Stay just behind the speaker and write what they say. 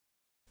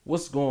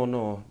What's going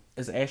on?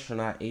 It's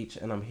Astronaut H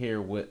and I'm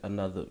here with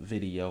another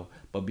video.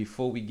 But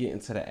before we get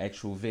into the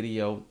actual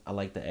video, I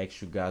like to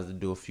ask you guys to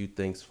do a few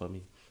things for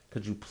me.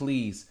 Could you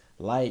please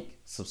like,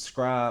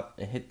 subscribe,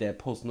 and hit that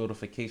post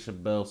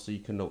notification bell so you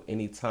can know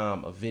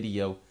anytime a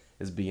video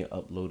is being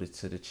uploaded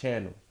to the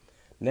channel.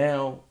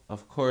 Now,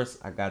 of course,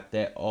 I got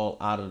that all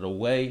out of the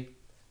way.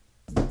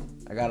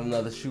 I got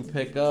another shoe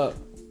pickup.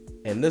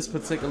 And this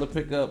particular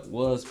pickup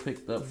was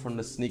picked up from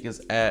the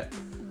sneakers app.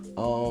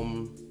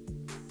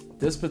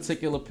 This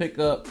particular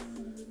pickup,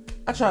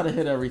 I try to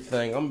hit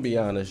everything. I'm gonna be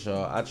honest,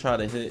 y'all. I try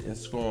to hit and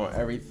score on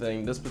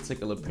everything. This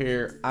particular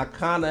pair, I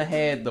kind of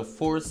had the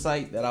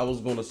foresight that I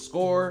was gonna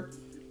score,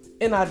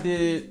 and I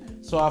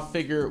did. So I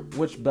figured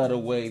which better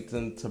way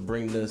than to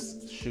bring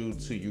this shoe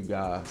to you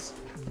guys.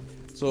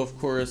 So of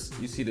course,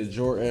 you see the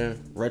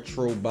Jordan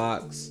Retro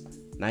Box,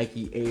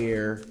 Nike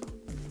Air,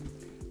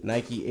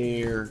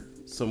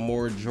 some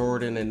more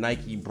Jordan and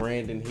Nike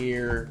branding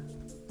here.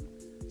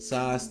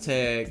 Size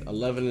tag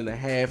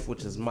 11.5,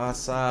 which is my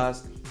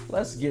size.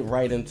 Let's get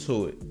right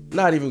into it.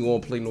 Not even gonna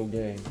play no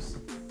games.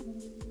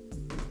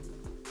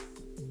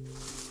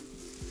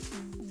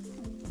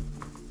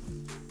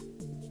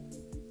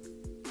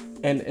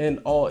 And in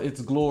all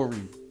its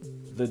glory,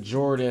 the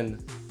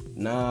Jordan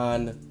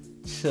 9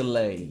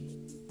 Chile.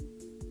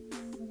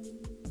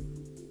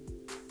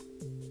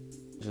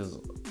 Just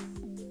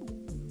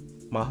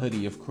my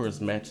hoodie, of course,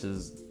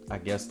 matches, I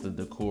guess, the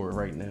decor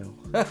right now.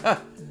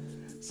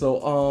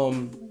 So,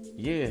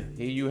 yeah,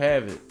 here you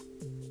have it.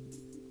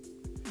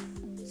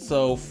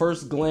 So,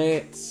 first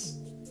glance,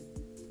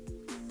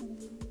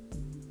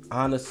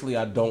 honestly,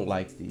 I don't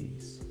like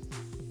these.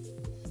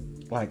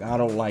 Like, I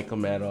don't like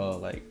them at all.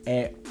 Like,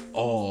 at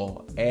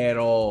all.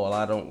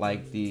 I don't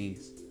like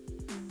these.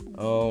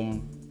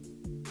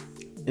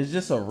 It's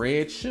just a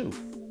red shoe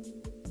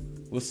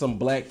with some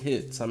black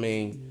hits. I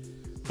mean,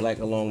 black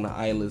along the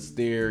eyelets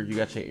there. You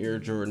got your Air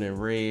Jordan in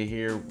red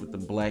here with the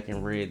black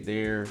and red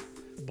there.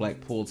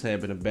 Black pull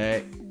tab in the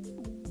back,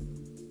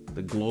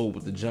 the globe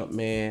with the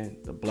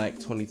Jumpman, the black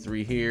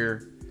 23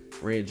 here,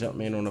 red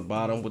Jumpman on the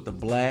bottom with the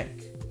black,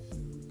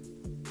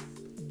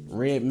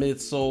 red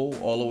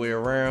midsole all the way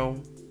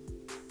around,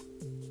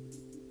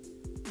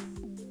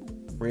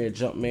 red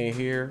Jumpman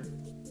here.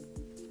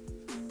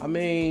 I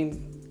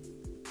mean,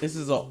 this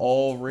is an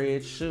all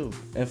red shoe,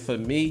 and for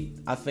me,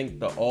 I think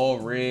the all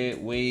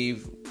red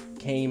wave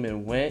came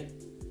and went.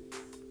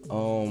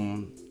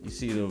 You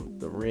see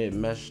the red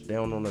mesh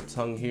down on the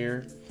tongue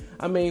here.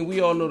 I mean, we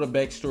all know the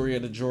backstory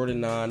of the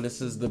Jordan 9. This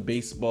is the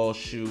baseball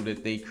shoe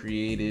that they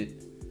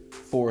created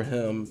for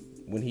him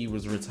when he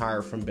was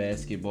retired from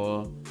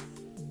basketball.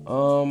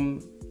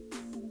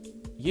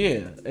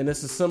 Yeah, and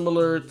this is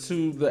similar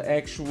to the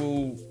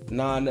actual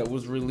 9 that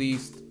was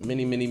released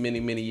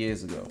many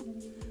years ago.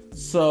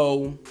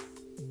 So,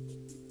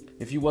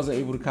 if you wasn't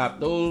able to cop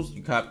those,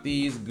 you cop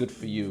these, good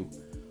for you.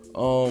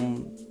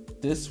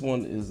 This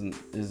one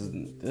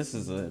this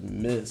is a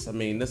miss. I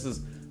mean,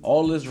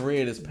 all this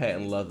red is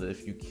patent leather.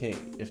 If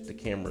the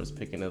camera is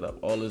picking it up,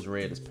 all this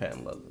red is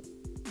patent leather.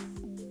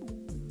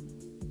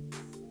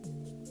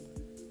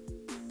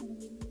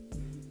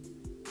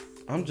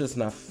 I'm just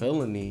not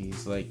feeling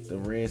these. Like the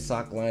red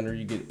sock liner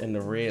you get and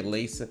the red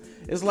lacing.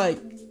 It's like,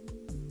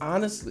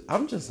 honestly,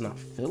 I'm just not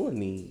feeling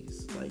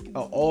these. Like an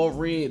all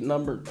red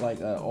number, like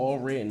an all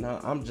red.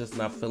 Nah, I'm just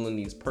not feeling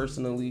these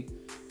personally.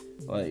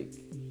 Like,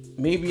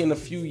 maybe in a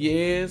few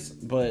years,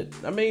 but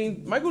I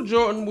mean, Michael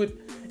Jordan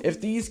if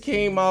these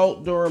came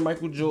out during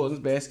Michael Jordan's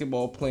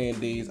basketball playing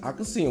days, I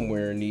could see him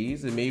wearing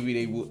these, and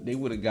maybe they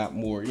would have got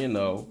more,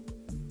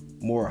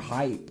 more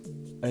hype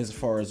as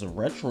far as the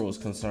retro is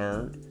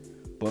concerned.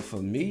 But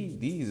for me,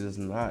 these is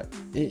not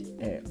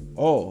it at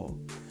all.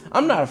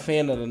 I'm not a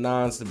fan of the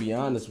 9s, to be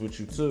honest with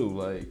you too.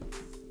 Like,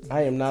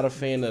 I am not a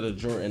fan of the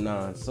Jordan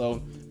 9,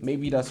 so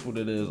maybe that's what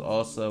it is.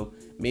 Also,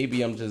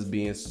 maybe I'm just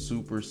being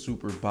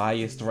super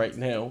biased right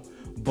now,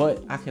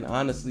 but I can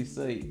honestly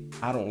say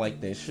I don't like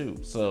that shoe.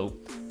 So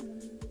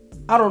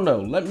I don't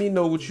know. Let me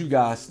know what you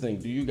guys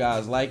think. Do you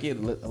guys like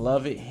it,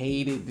 love it,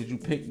 hate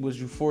it?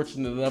 Was you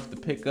fortunate enough to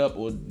pick up,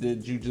 or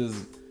did you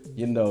just,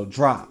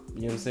 drop?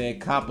 You know what I'm saying?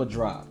 Cop a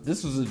drop.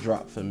 This was a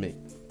drop for me.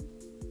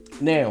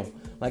 Now,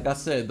 like I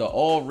said, the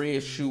all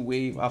red shoe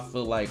wave, I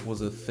feel like,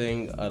 was a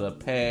thing of the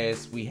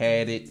past. We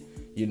had it.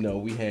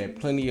 We had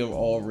plenty of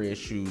all red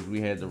shoes.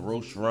 We had the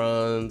Roche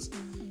Runs.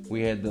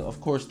 We had, of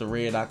course, the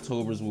Red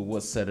Octobers with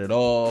what set it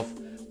off.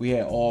 We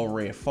had all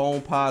red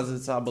foam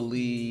posits, I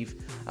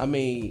believe. I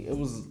mean, it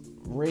was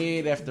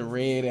red after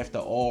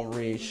all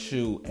red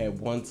shoe at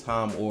one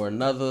time or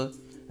another.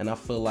 And I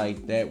feel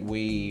like that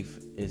wave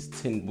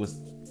was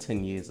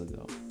 10 years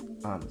ago,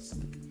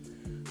 honestly.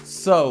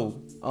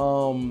 So,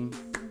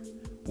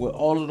 with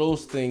all of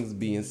those things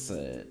being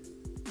said,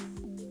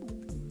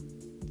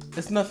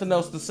 there's nothing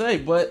else to say,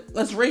 but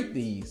let's rate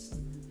these.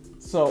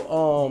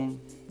 So,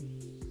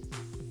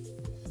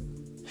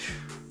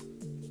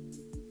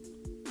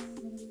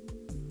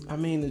 I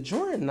mean, the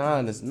Jordan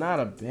 9 is not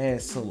a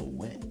bad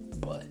silhouette,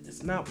 but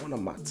it's not one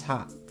of my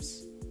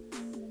tops.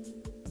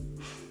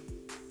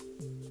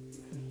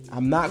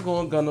 I'm not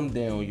going to gun them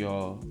down,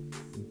 y'all.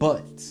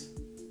 But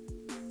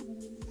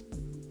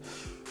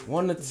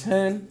 1 to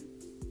 10.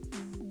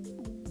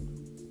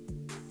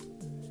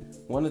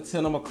 1 to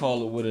 10, I'm going to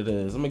call it what it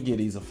is. I'm going to give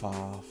these a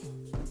 5.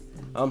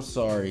 I'm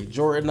sorry.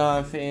 Jordan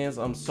 9 fans,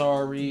 I'm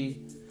sorry.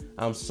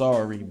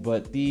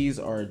 But these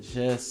are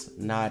just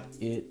not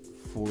it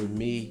for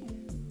me.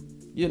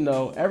 You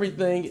know,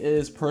 everything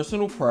is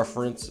personal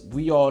preference.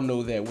 We all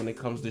know that when it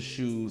comes to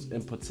shoes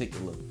in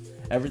particular.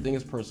 Everything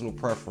is personal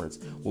preference.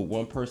 What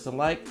one person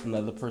like,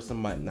 another person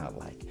might not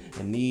like.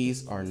 And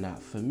these are not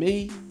for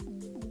me.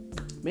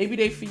 Maybe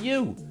they for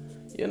you.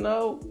 You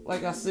know,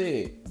 like I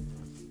said,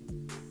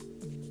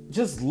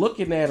 just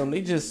looking at them, they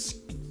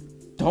just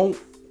don't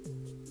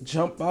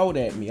jump out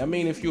at me. I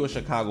mean, if you're a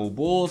Chicago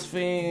Bulls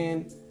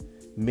fan,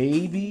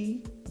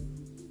 maybe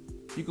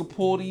you could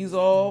pull these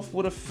off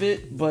with a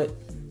fit, but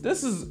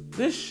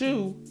this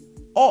shoe,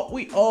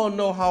 we all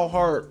know how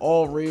hard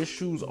all red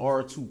shoes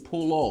are to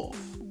pull off.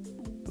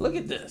 Look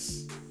at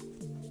this.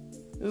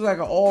 It's like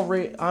an all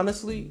red,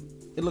 honestly,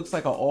 it looks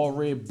like an all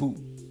red boot.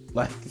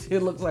 Like,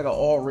 it looks like an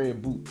all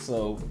red boot.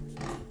 So,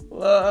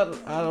 well,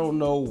 I don't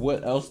know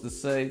what else to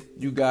say.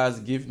 You guys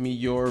give me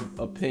your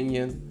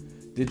opinion.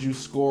 Did you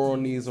score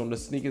on these on the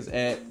sneakers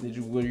app?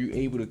 Were you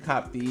able to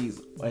cop these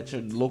at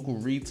your local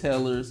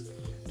retailers?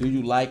 Do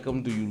you like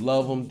them? Do you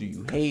love them? Do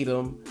you hate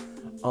them?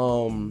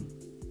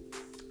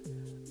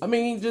 I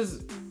mean,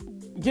 just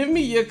give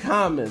me your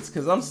comments,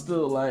 because I'm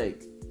still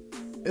like,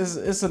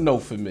 it's a no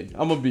for me.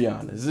 I'm gonna be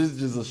honest. It's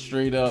just a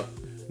straight up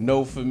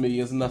no for me.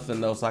 There's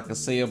nothing else I can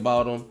say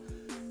about them.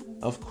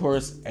 Of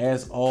course,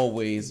 as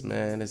always,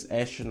 man, it's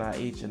Astronaut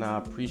H, and I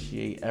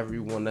appreciate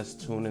everyone that's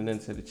tuning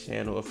into the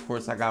channel. Of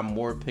course, I got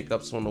more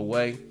pickups on the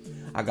way.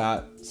 I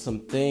got some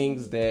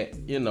things that,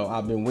 you know,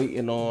 I've been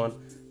waiting on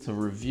to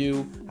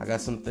review. I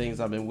got some things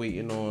I've been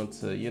waiting on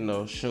to, you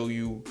know, show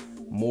you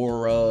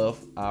more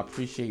of. I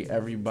appreciate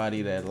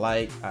everybody that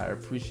like. I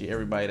appreciate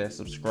everybody that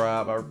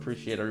subscribe. I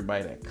appreciate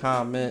everybody that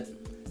comment.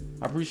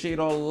 I appreciate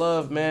all the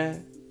love,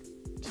 man.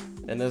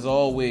 And as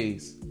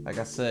always, like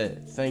I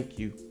said, thank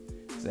you.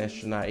 It's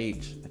Astronaut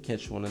H. I'll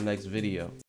catch you on the next video.